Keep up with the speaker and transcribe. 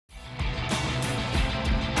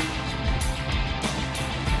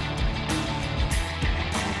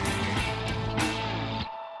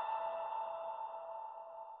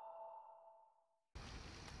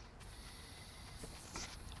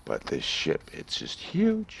But this ship, it's just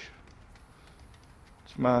huge.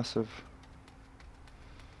 It's massive.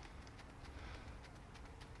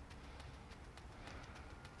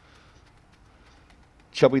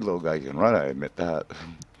 Chubby little guy can run, I admit that.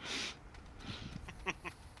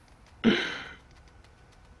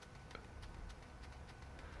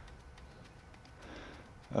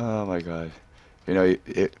 Oh my god. You know,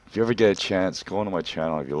 if you ever get a chance, go onto my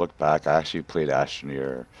channel. If you look back, I actually played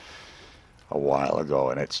Astroneer a while ago,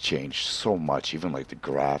 and it's changed so much. Even like the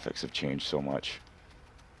graphics have changed so much.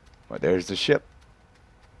 But there's the ship.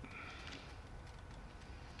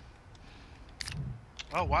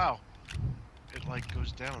 Oh wow! It like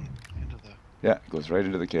goes down into the. Yeah, it goes right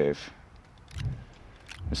into the cave.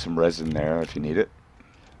 There's some resin there if you need it.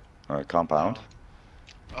 Or a compound.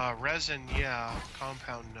 Resin, yeah.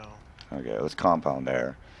 Compound, no. Okay, let's compound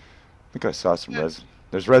there. I think I saw some resin.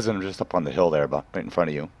 There's resin just up on the hill there, right in front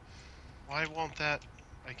of you. Why won't that?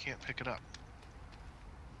 I can't pick it up.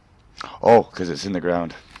 Oh, because it's in the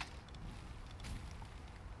ground.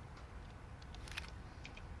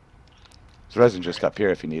 There's resin just up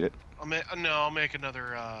here if you need it. I'll make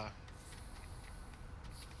another.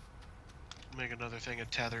 Make another thing of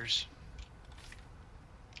tethers.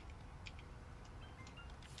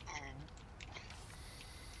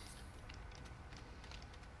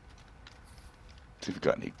 See if we've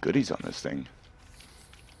got any goodies on this thing.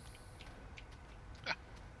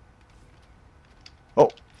 Oh,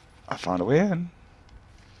 I found a way in.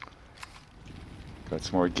 Got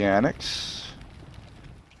some organics.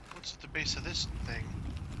 What's at the base of this thing?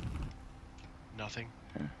 Nothing.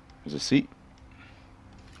 Yeah, there's a seat.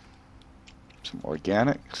 Some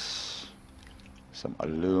organics. Some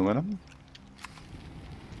aluminum.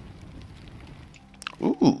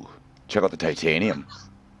 Ooh, check out the titanium.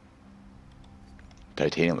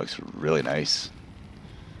 Titanium looks really nice.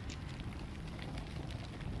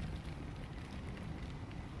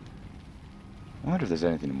 I wonder if there's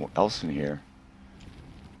anything else in here.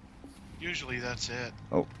 Usually that's it.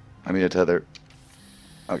 Oh, I need a tether.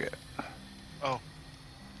 Okay. Oh.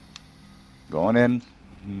 Going in.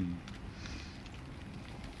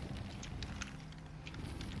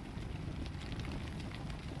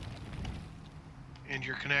 And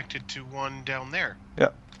you're connected to one down there. Yeah,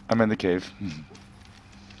 I'm in the cave.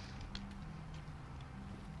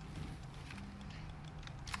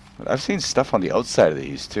 But I've seen stuff on the outside of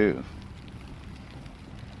these too.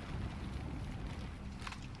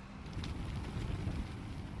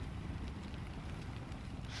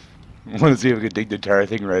 Want to see if we can dig the entire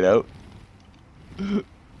thing right out?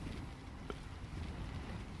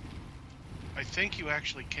 I think you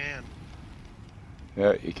actually can.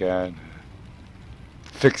 Yeah, you can.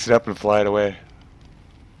 Fix it up and fly it away.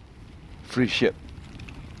 Free ship.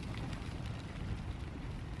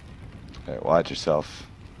 Hey, watch yourself.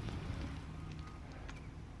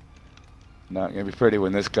 Not gonna be pretty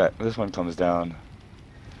when this one comes down.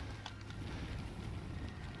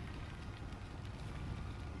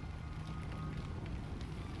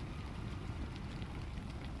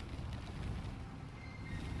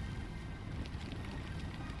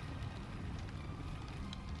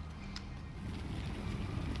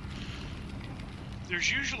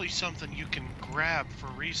 There's usually something you can grab for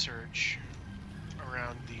research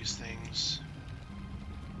around these things.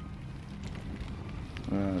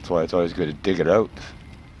 That's why it's always good to dig it out.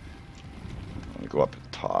 Let me go up at the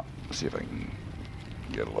top, see if I can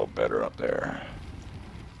get a little better up there.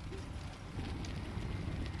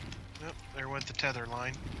 Yep, there went the tether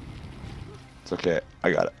line. It's okay,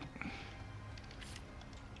 I got it.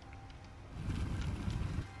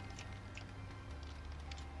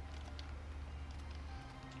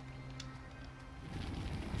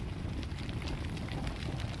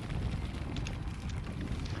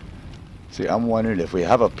 See, I'm wondering if we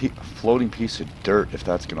have a floating piece of dirt, if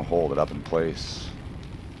that's going to hold it up in place.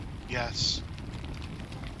 Yes.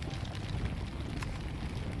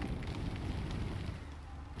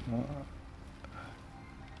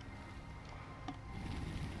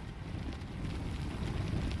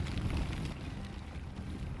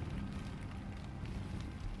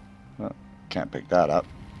 Can't pick that up.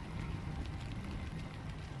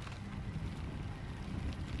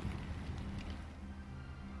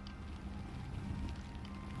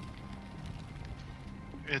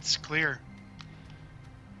 It's clear.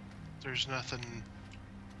 There's nothing.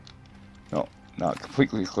 No, not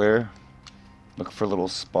completely clear. Look for little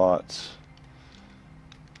spots.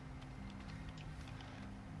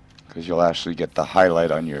 Because you'll actually get the highlight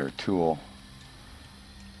on your tool.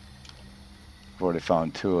 I've already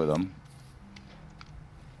found 2 of them.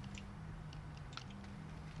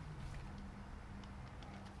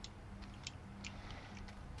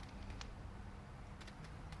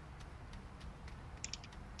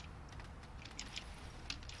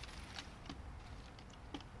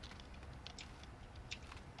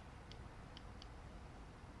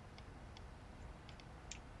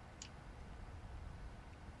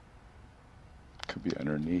 Could be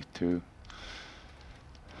underneath too.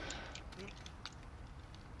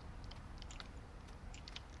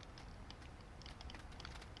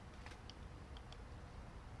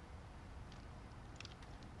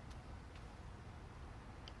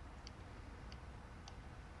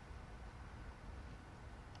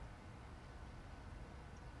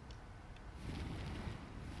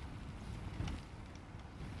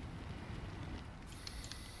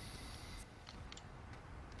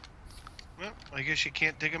 Well, I guess you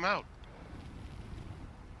can't dig them out.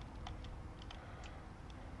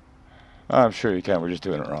 I'm sure you can. We're just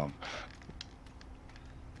doing it wrong.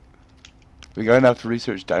 We got enough to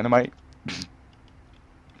research dynamite?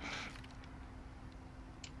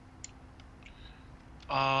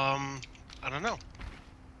 I don't know.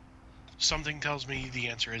 Something tells me the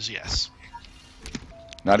answer is yes.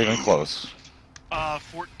 Not even close.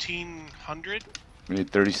 1400? We need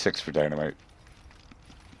 36 for dynamite.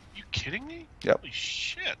 You kidding me? Yep. Holy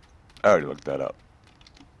shit. I already looked that up.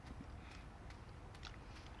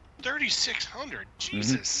 3600.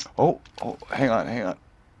 Jesus. Oh, hang on.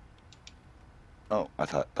 Oh, I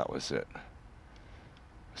thought that was it. I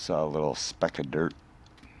saw a little speck of dirt.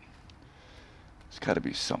 It's got to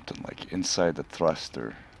be something like inside the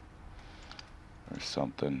thruster or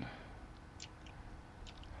something.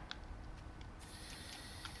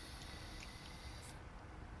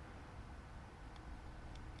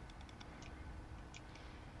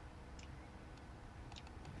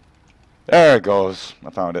 There it goes. I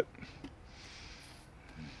found it.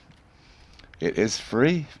 It is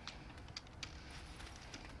free.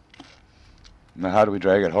 Now how do we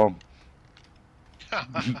drag it home?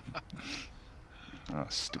 Oh,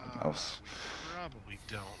 stupid mouse. Probably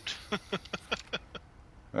don't.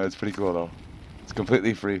 That's pretty cool though. It's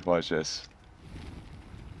completely free. Watch this.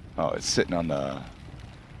 Oh, it's sitting on the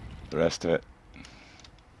rest of it.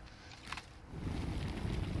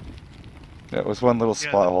 Yeah, it was one little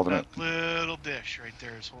spot holding it. That little dish right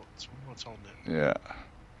there is what's holding it. Yeah.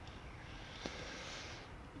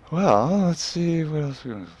 Well, let's see what else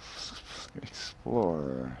we're gonna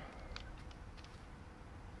explore.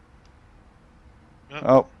 Yep.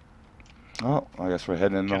 Oh, I guess we're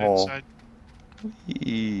heading in the Get hole. inside.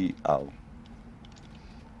 Whee! Oh.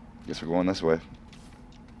 Guess we're going this way.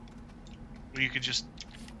 Well, you could just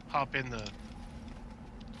hop in the...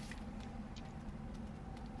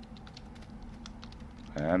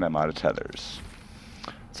 And I'm out of tethers.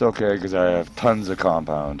 It's okay, because I have tons of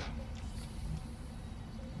compound.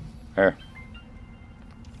 Here.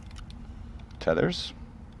 Tethers?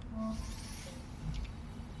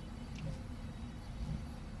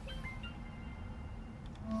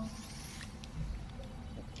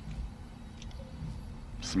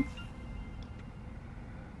 Some...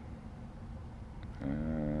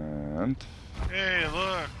 And... Hey,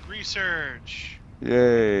 look! Research!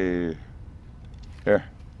 Yay! Here.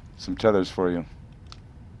 Some tethers for you.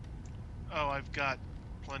 Oh, I've got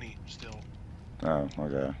plenty still. Oh,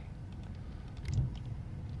 okay.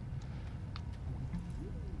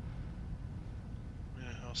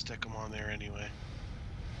 Yeah, I'll stick them on there anyway.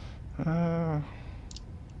 Well,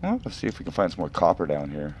 let's see if we can find some more copper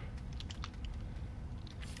down here.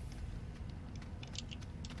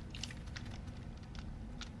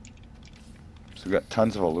 So we've got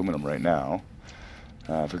tons of aluminum right now.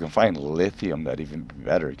 If we can find lithium, that'd even be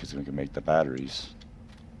better, because we can make the batteries.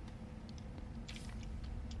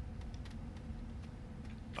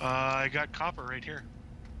 I got copper right here.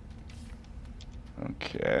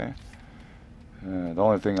 Okay. The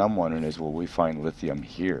only thing I'm wondering is, will we find lithium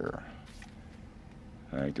here?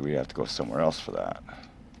 Do we have to go somewhere else for that?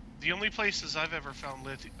 The only places I've ever found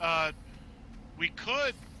lithium... we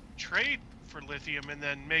could trade for lithium and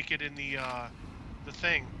then make it in the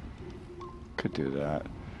thing. Could do that.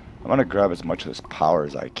 I'm gonna grab as much of this power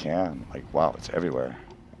as I can. Like, wow, it's everywhere.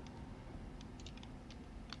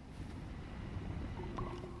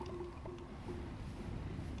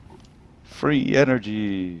 Free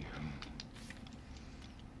energy.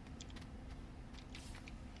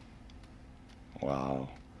 Wow.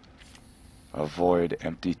 Avoid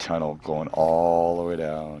empty tunnel going all the way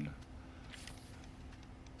down.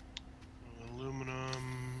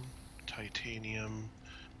 Aluminum, titanium.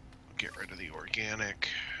 I'll get rid of the organic.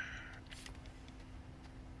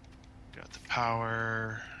 Got the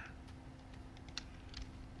power.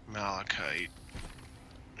 Malachite.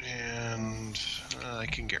 And I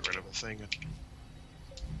can get rid of a thing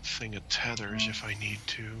of tethers if I need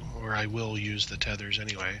to, or I will use the tethers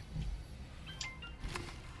anyway.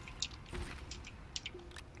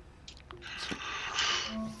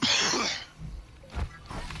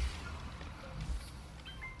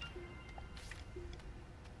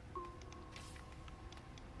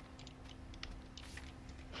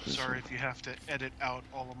 Sorry if you have to edit out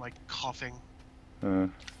all of my coughing.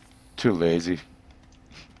 Too lazy.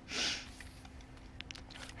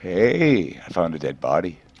 Hey, I found a dead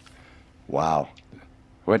body. Wow.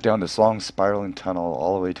 Went down this long spiraling tunnel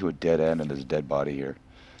all the way to a dead end, and there's a dead body here.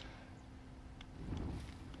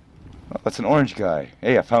 Oh, that's an orange guy.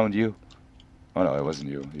 Hey, I found you. Oh no, it wasn't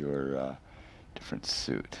you. You were different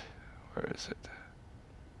suit. Where is it?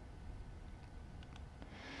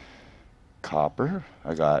 Copper.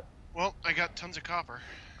 Well, I got tons of copper.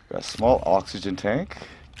 Got a small oxygen tank.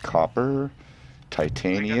 Copper.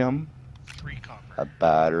 Titanium. 3 copper. A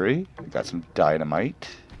battery. I got some dynamite.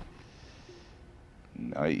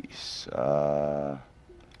 Nice.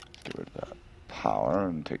 Get rid of that power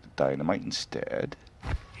and take the dynamite instead.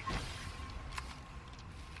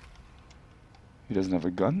 He doesn't have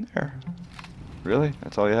a gun there. Really?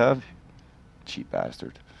 That's all you have? Cheap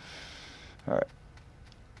bastard. Alright.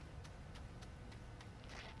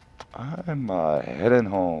 I'm heading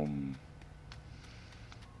home.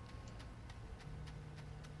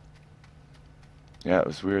 Yeah, it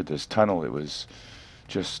was weird. This tunnel, it was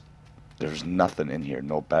just, there's nothing in here.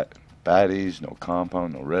 No baddies, no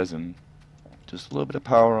compound, no resin. Just a little bit of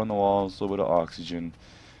power on the walls, a little bit of oxygen.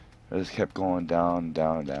 I just kept going down,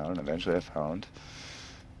 down, down, and eventually I found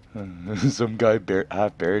some guy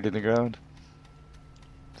half buried in the ground.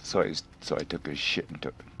 So I took a shit and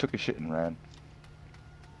took a shit and ran.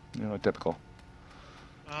 You know, typical.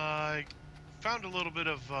 I found a little bit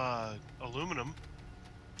of aluminum.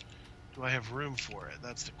 Do I have room for it?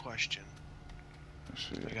 That's the question.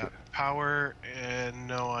 I got power, and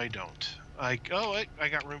no, I don't. I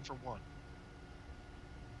got room for 1.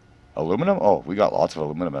 Aluminum? Oh, we got lots of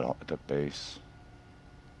aluminum at the base.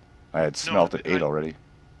 I had smelted 8 already.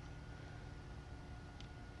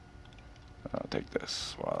 I'll take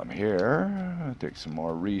this while I'm here. I'll take some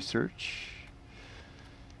more research.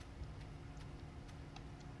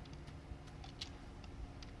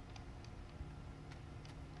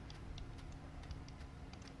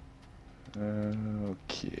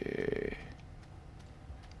 Okay.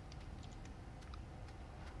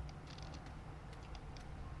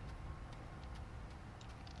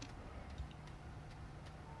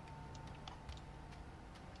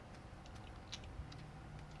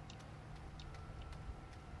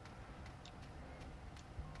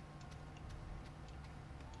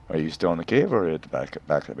 Are you still in the cave or at the back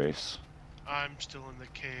of the base? I'm still in the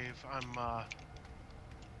cave.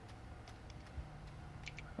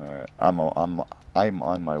 Alright, I'm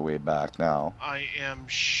on my way back now. I am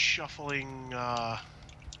shuffling. Never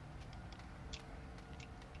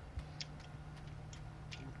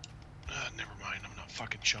mind. I'm not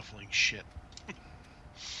fucking shuffling shit.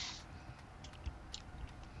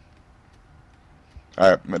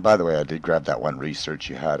 Alright, by the way, I did grab that one research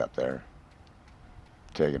you had up there.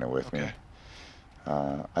 Taking it with me.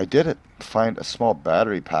 I did find a small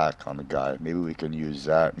battery pack on the guy. Maybe we can use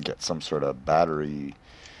that and get some sort of battery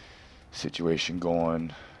situation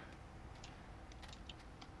going.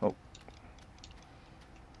 Oh.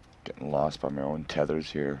 Getting lost by my own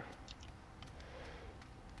tethers here.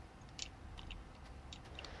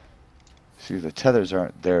 See, the tethers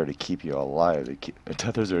aren't there to keep you alive. The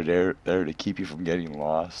tethers are there to keep you from getting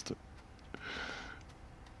lost.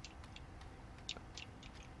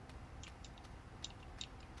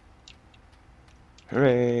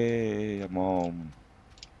 Hooray! I'm home.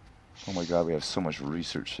 Oh my god, we have so much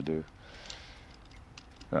research to do.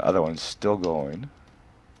 The other one's still going.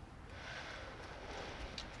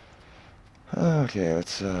 Okay,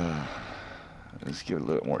 let's give it a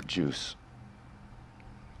little more juice.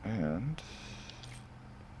 And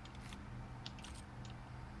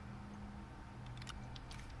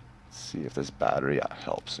let's see if this battery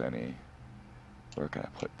helps any. Where can I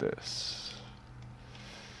put this?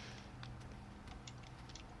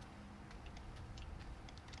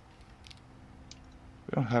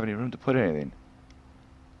 We don't have any room to put anything.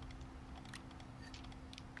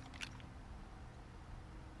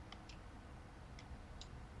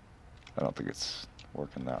 I don't think it's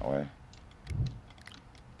working that way.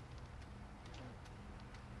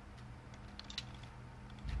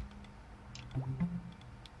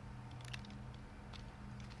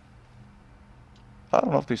 I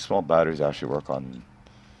don't know if these small batteries actually work on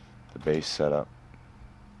the base setup.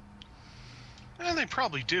 And they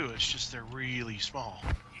probably do. It's just they're really small.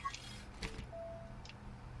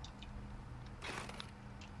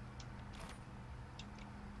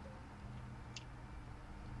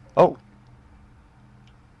 Oh.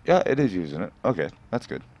 Yeah, it is using it. Okay, that's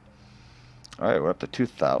good. Alright, we're up to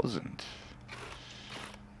 2,000.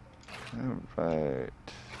 Alright.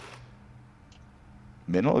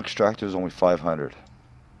 Mineral extractor is only 500.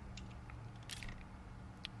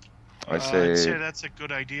 I I'd say say... that's a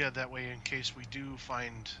good idea. That way, in case we do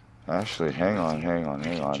find... Actually, hang on. we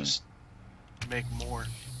can just make more.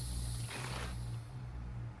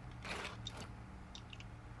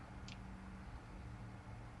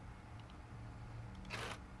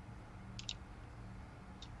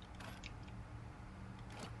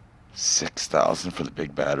 $6,000 for the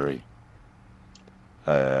big battery.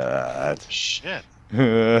 Shit.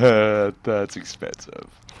 That's expensive.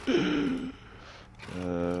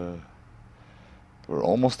 We're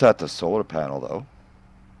almost at the solar panel though.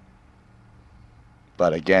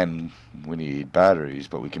 But again, we need batteries.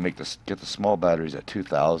 But we can make get the small batteries at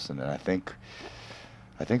 2,000, and I think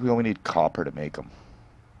we only need copper to make them.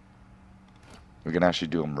 We can actually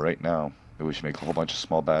do them right now. Maybe we should make a whole bunch of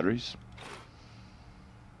small batteries.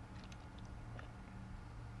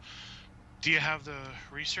 Do you have the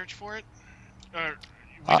research for it?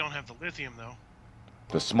 We don't have the lithium, though.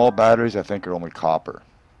 The small batteries, I think, are only copper.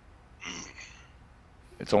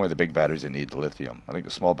 It's only the big batteries that need the lithium. I think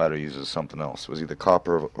the small battery uses something else. It was either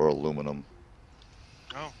copper or aluminum.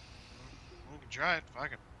 Oh. We can try it.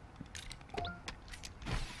 Fuck it.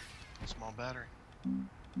 Small battery.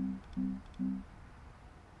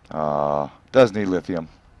 Does need lithium.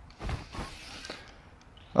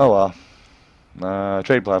 Oh well.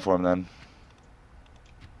 Trade platform then.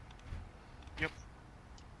 Yep.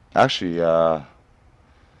 Actually,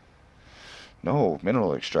 no,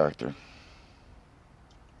 mineral extractor.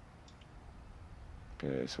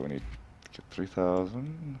 Okay, so we need to get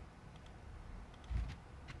 3,000.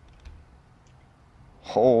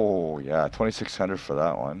 Oh, yeah, 2,600 for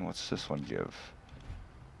that one. What's this one give?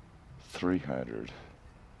 300.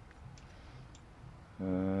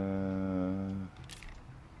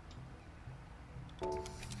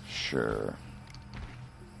 Sure.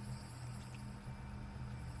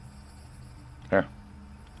 Here.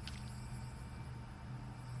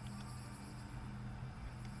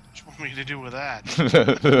 What do you want me to do with that? I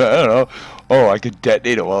don't know. Oh, I could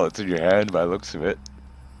detonate it while it's in your hand by the looks of it.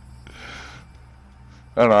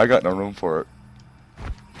 I don't know, I got no room for it.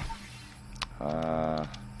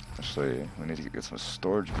 Actually, we need to get some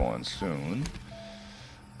storage going soon.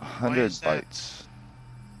 100 bytes.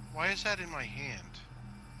 Why is that in my hand?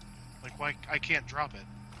 Like, why I can't drop it?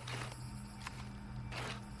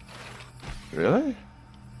 Really?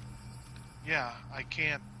 Yeah, I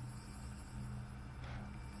can't.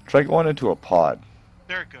 Try going into a pod.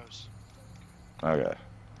 There it goes. Okay.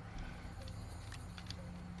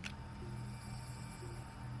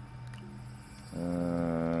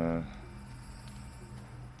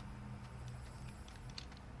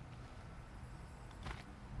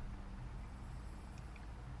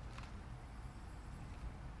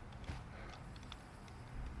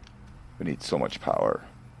 We need so much power.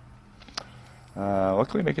 What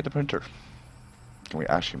can we make at the printer? Can we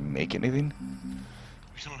actually make anything?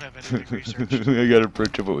 We don't have anything researched. We got a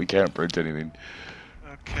printer, but we can't print anything.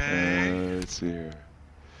 Okay. Let's see here.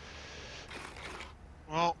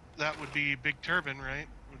 Well, that would be big turbine, right?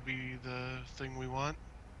 Would be the thing we want.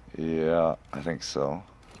 Yeah, I think so.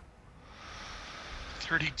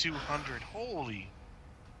 3,200. Holy.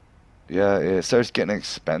 Yeah, it starts getting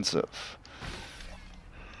expensive.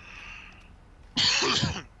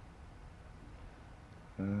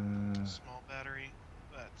 Small battery.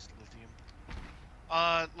 That's lithium.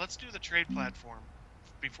 Let's do the trade platform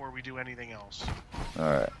before we do anything else.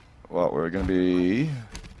 Alright. Well, we're going to be...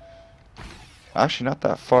 actually not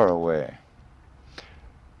that far away.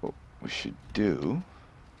 What we should do...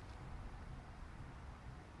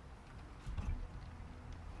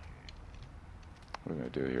 what are we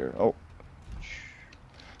going to do here? Oh.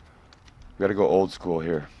 We got to go old school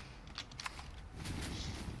here.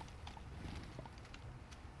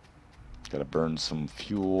 Got to burn some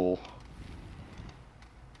fuel.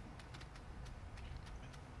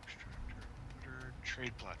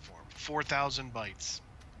 Trade platform. 4,000 bytes.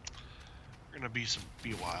 We're gonna be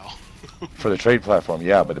a while. For the trade platform,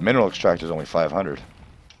 yeah, but the mineral extractor is only 500.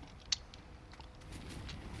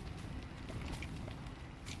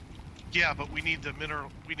 Yeah, but we need the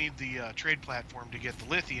trade platform to get the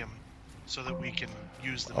lithium, so that we can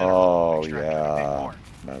use the mineral extractor to make more.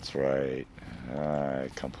 That's right. I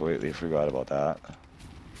completely forgot about that.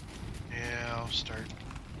 Yeah, I'll start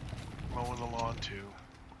mowing the lawn too.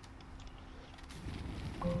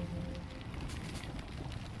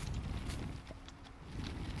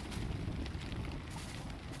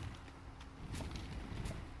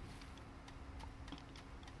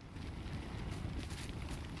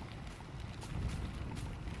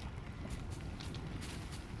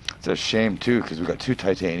 It's a shame too, because we got 2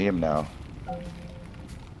 titanium now.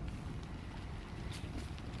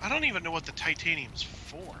 I don't even know what the titanium's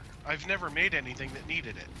for. I've never made anything that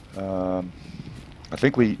needed it. I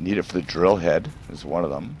think we need it for the drill head, is one of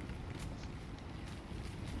them.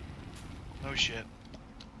 Oh shit.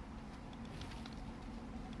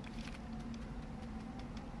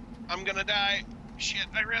 I'm gonna die. Shit,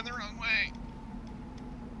 I ran the wrong way.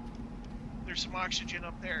 There's some oxygen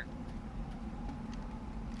up there.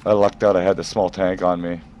 I lucked out I had the small tank on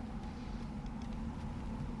me.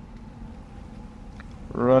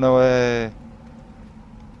 Run away.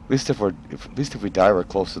 At least if we die, we're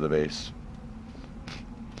close to the base.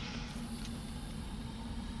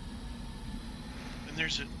 And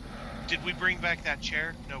there's a... Did we bring back that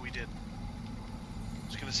chair? No, we didn't. I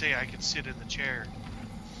was gonna say I could sit in the chair.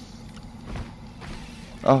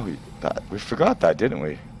 Oh, we forgot that, didn't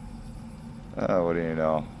we? Oh, what do you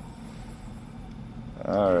know?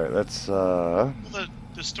 Alright, let's, Well,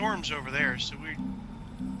 the storm's over there, so we're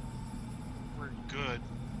good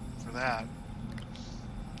for that.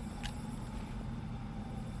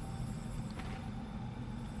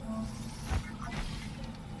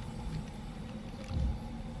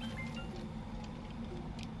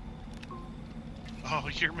 Oh,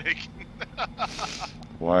 you're making...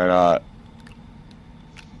 Why not?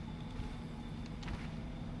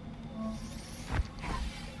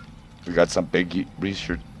 We got some big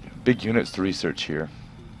units to research here.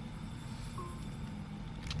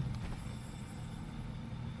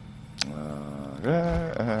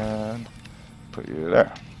 Okay, and put you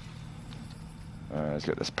there. Alright, let's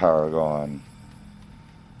get this power going.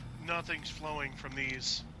 Nothing's flowing from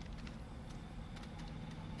these.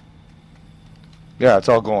 Yeah, it's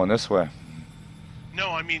all going this way. No,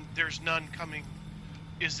 I mean, there's none coming.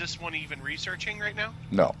 Is this one even researching right now?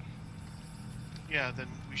 No. Yeah, then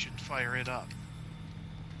we should fire it up.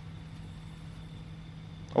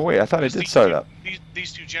 Oh wait, I thought it did start up.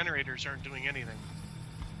 These two generators aren't doing anything.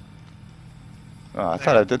 Oh, I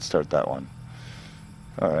thought I did start that one.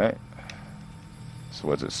 Alright. So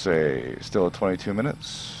what does it say? Still at 22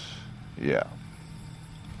 minutes? Yeah.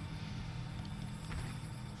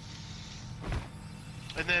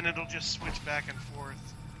 And then it'll just switch back and forth.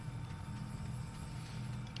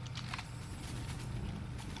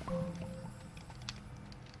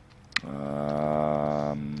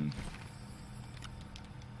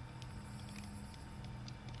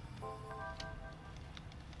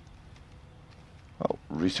 Oh,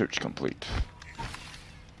 research complete.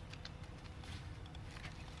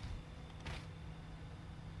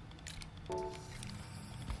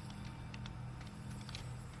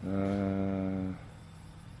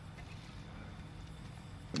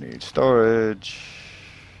 We need storage.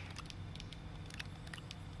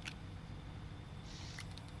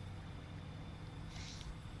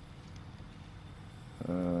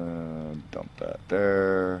 Dump that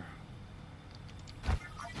there.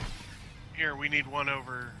 Here, we need one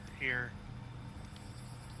over here.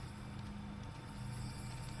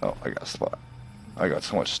 Oh, I got a spot. I got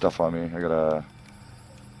so much stuff on me. I gotta...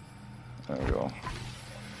 There we go.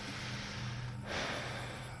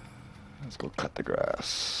 Let's go cut the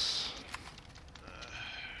grass.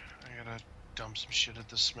 I gotta dump some shit at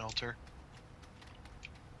the smelter.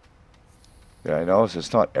 Yeah, I notice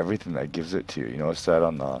it's not everything that gives it to you. You notice that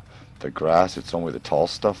on the grass, it's only the tall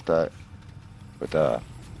stuff that, with the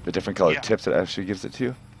different colored tips that actually gives it to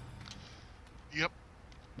you? Yep.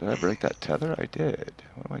 Did I break that tether? I did.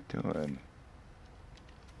 What am I doing?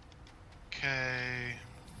 Okay.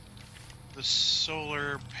 The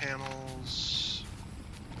solar panels,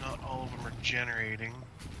 not all of them are generating.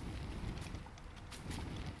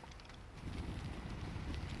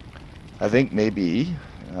 I think maybe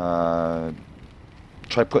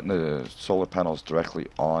try putting the solar panels directly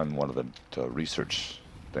on one of the research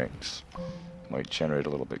things. Might generate a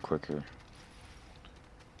little bit quicker.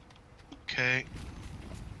 Okay.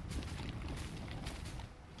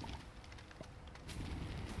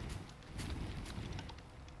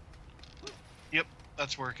 Yep,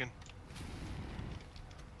 that's working.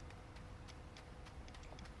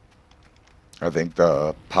 I think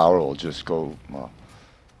the power will just go. Well,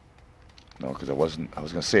 no, because I was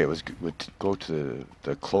gonna say would go to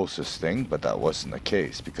the closest thing, but that wasn't the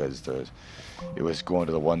case because it was going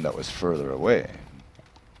to the one that was further away.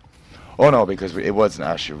 Oh no, because it wasn't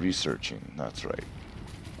actually researching. That's right.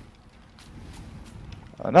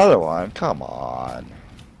 Another one. Come on.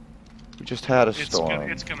 We just had a storm.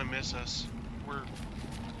 It's gonna miss us.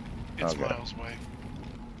 It's Okay. miles away.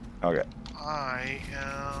 Okay. I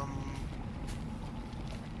am.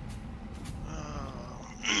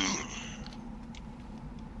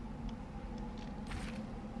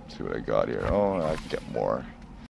 See what I got here. Oh, I can get more.